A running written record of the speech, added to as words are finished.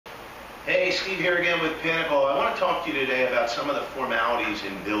Hey, Steve here again with Pinnacle. I want to talk to you today about some of the formalities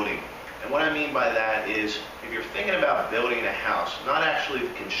in building. And what I mean by that is, if you're thinking about building a house, not actually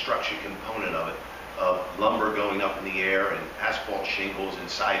the construction component of it, of lumber going up in the air and asphalt shingles and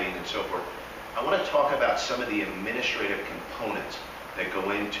siding and so forth, I want to talk about some of the administrative components that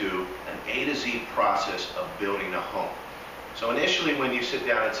go into an A to Z process of building a home. So initially, when you sit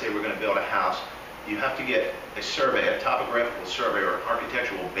down and say we're going to build a house, you have to get a survey, a topographical survey or an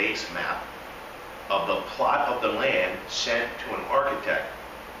architectural base map of the plot of the land sent to an architect.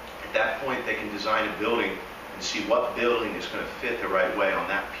 At that point, they can design a building and see what building is going to fit the right way on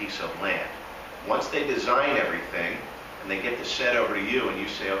that piece of land. Once they design everything and they get the set over to you and you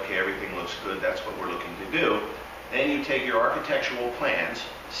say, okay, everything looks good, that's what we're looking to do, then you take your architectural plans,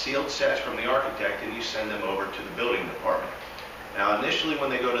 sealed sets from the architect, and you send them over to the building department. Now, initially when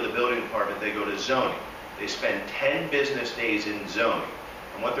they go to the building department, they go to zoning. They spend 10 business days in zoning.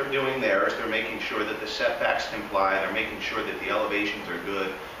 And what they're doing there is they're making sure that the setbacks comply, they're making sure that the elevations are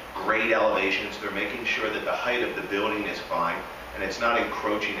good, grade elevations, they're making sure that the height of the building is fine, and it's not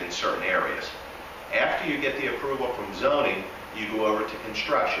encroaching in certain areas. After you get the approval from zoning, you go over to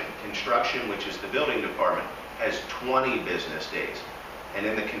construction. Construction, which is the building department, has 20 business days. And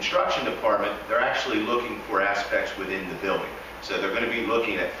in the construction department, they're actually looking for aspects within the building. So they're going to be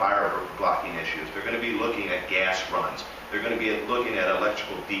looking at fire blocking issues. They're going to be looking at gas runs. They're going to be looking at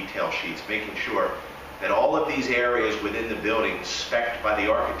electrical detail sheets, making sure that all of these areas within the building spec'd by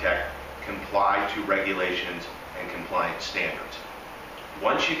the architect comply to regulations and compliance standards.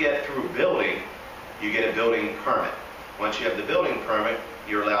 Once you get through building, you get a building permit. Once you have the building permit,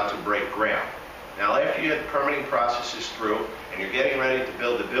 you're allowed to break ground. Now, after you have the permitting processes through and you're getting ready to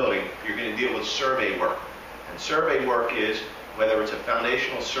build the building, you're going to deal with survey work. And survey work is whether it's a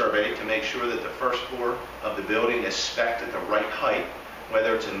foundational survey to make sure that the first floor of the building is spec'd at the right height,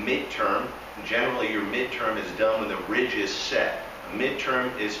 whether it's a midterm. Generally, your midterm is done when the ridge is set. A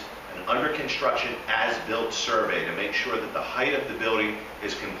midterm is an under construction as-built survey to make sure that the height of the building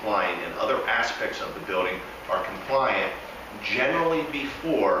is compliant and other aspects of the building are compliant, generally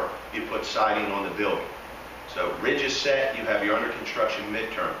before you put siding on the building. So ridge is set, you have your under construction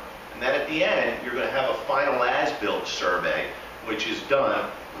midterm. And then at the end, you're going to have a final as-built survey, which is done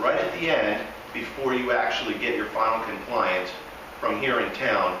right at the end before you actually get your final compliance from here in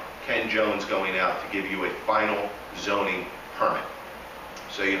town, Ken Jones going out to give you a final zoning permit.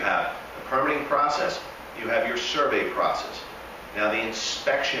 So you have the permitting process, you have your survey process. Now the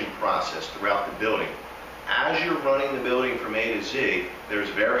inspection process throughout the building. As you're running the building from A to Z, there's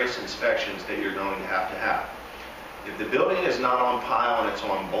various inspections that you're going to have. If the building is not on pile and it's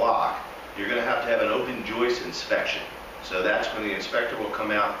on block, you're going to have an open joist inspection. So that's when the inspector will come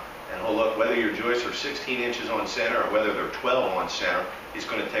out and he'll look whether your joists are 16 inches on center or whether they're 12 on center. He's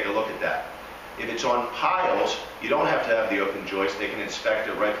going to take a look at that. If it's on piles, you don't have to have the open joist. They can inspect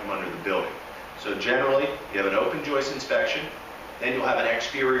it right from under the building. So generally, you have an open joist inspection, then you'll have an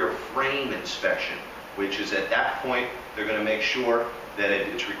exterior frame inspection, which is at that point, they're going to make sure that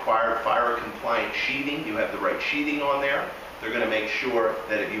it's required fire compliant sheathing. You have the right sheathing on there. They're going to make sure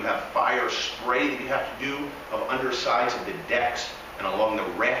that if you have fire spray that you have to do of undersides of the decks and along the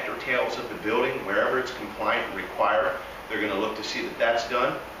rafter tails of the building, wherever it's compliant and required, they're going to look to see that that's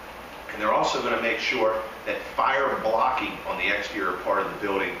done. And they're also going to make sure that fire blocking on the exterior part of the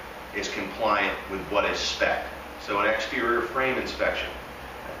building is compliant with what is spec'd. So an exterior frame inspection.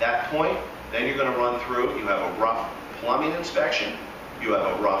 At that point, then you're going to run through, you have a rough plumbing inspection, you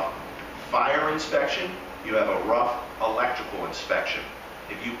have a rough fire inspection, you have a rough electrical inspection.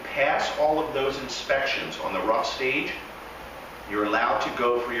 If you pass all of those inspections on the rough stage, you're allowed to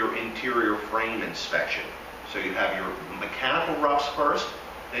go for your interior frame inspection. So you have your mechanical roughs first,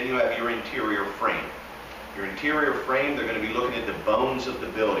 then you have your interior frame. Your interior frame, they're going to be looking at the bones of the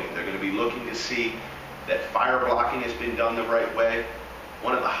building. They're going to be looking to see that fire blocking has been done the right way.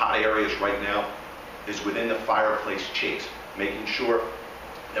 One of the hot areas right now is within the fireplace chase, making sure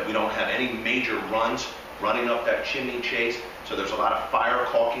that we don't have any major runs running up that chimney chase. So there's a lot of fire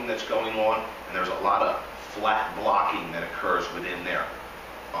caulking that's going on, and there's a lot of flat blocking that occurs within there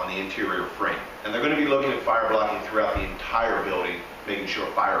on the interior frame. And they're going to be looking at fire blocking throughout the entire building, making sure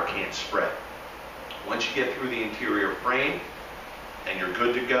fire can't spread. Once you get through the interior frame and you're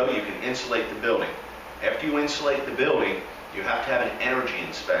good to go, you can insulate the building. After you insulate the building, you have to have an energy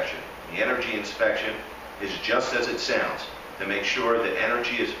inspection. The energy inspection is just as it sounds, to make sure that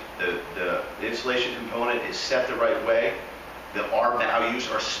energy is, the insulation component is set the right way, the R values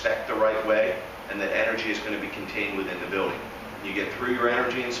are spec'd the right way, and that energy is going to be contained within the building. You get through your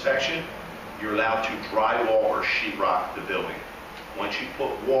energy inspection, you're allowed to drywall or sheetrock the building. Once you put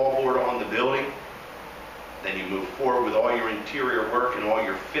wallboard on the building, then you move forward with all your interior work and all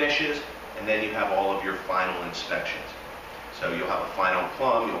your finishes, and then you have all of your final inspections. So you'll have a final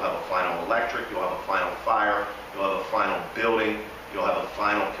plumb, you'll have a final electric, you'll have a final fire, you'll have a final building, you'll have a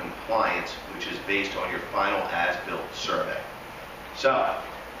final compliance, which is based on your final as-built survey. So,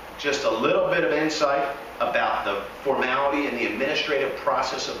 just a little bit of insight about the formality and the administrative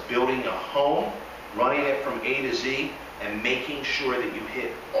process of building a home, running it from A to Z, and making sure that you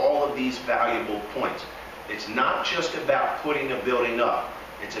hit all of these valuable points. It's not just about putting a building up,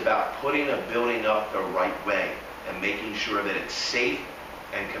 it's about putting a building up the right way and making sure that it's safe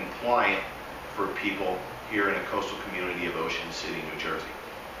and compliant for people here in the coastal community of Ocean City, New Jersey.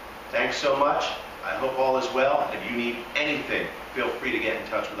 Thanks so much. I hope all is well. If you need anything, feel free to get in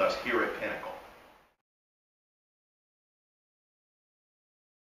touch with us here at Pinnacle.